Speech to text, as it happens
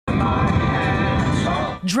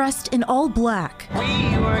dressed in all black.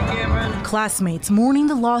 Classmates mourning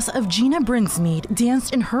the loss of Gina Brinsmead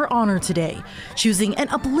danced in her honor today, choosing an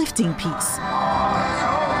uplifting piece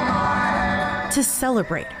to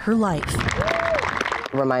celebrate her life.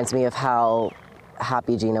 It reminds me of how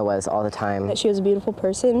happy Gina was all the time. She was a beautiful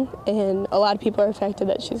person, and a lot of people are affected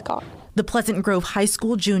that she's gone. The Pleasant Grove High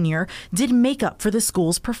School junior did makeup for the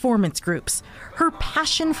school's performance groups. Her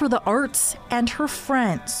passion for the arts and her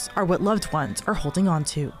friends are what loved ones are holding on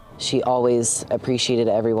to. She always appreciated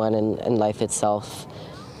everyone and life itself,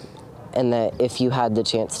 and that if you had the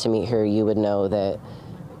chance to meet her, you would know that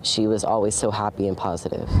she was always so happy and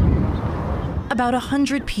positive. About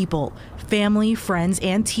 100 people, family, friends,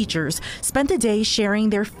 and teachers spent the day sharing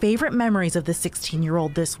their favorite memories of the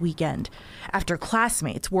 16-year-old this weekend. After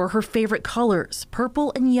classmates wore her favorite colors,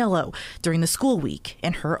 purple and yellow, during the school week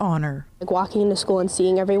in her honor. Like walking into school and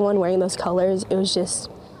seeing everyone wearing those colors, it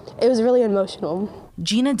was really emotional.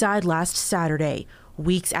 Gina died last Saturday,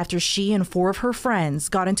 weeks after she and 4 of her friends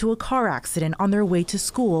got into a car accident on their way to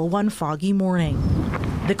school one foggy morning.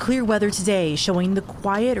 The clear weather today showing the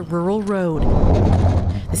quiet rural road.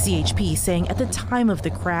 The CHP saying at the time of the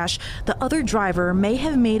crash, the other driver may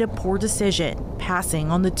have made a poor decision, passing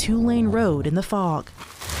on the 2-lane road in the fog.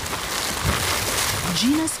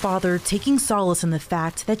 Gina's father taking solace in the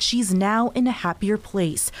fact that she's now in a happier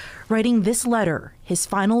place, writing this letter, his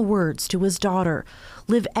final words to his daughter.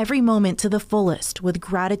 Live every moment to the fullest with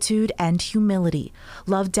gratitude and humility.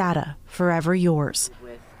 Love, Dada, forever yours.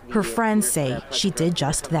 Her friends say she did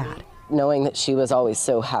just that. Knowing that she was always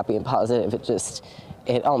so happy and positive,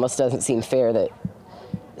 it almost doesn't seem fair that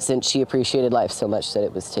since she appreciated life so much that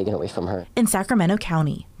it was taken away from her. In Sacramento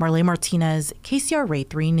County, Marlene Martinez, KCRA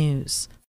 3 News.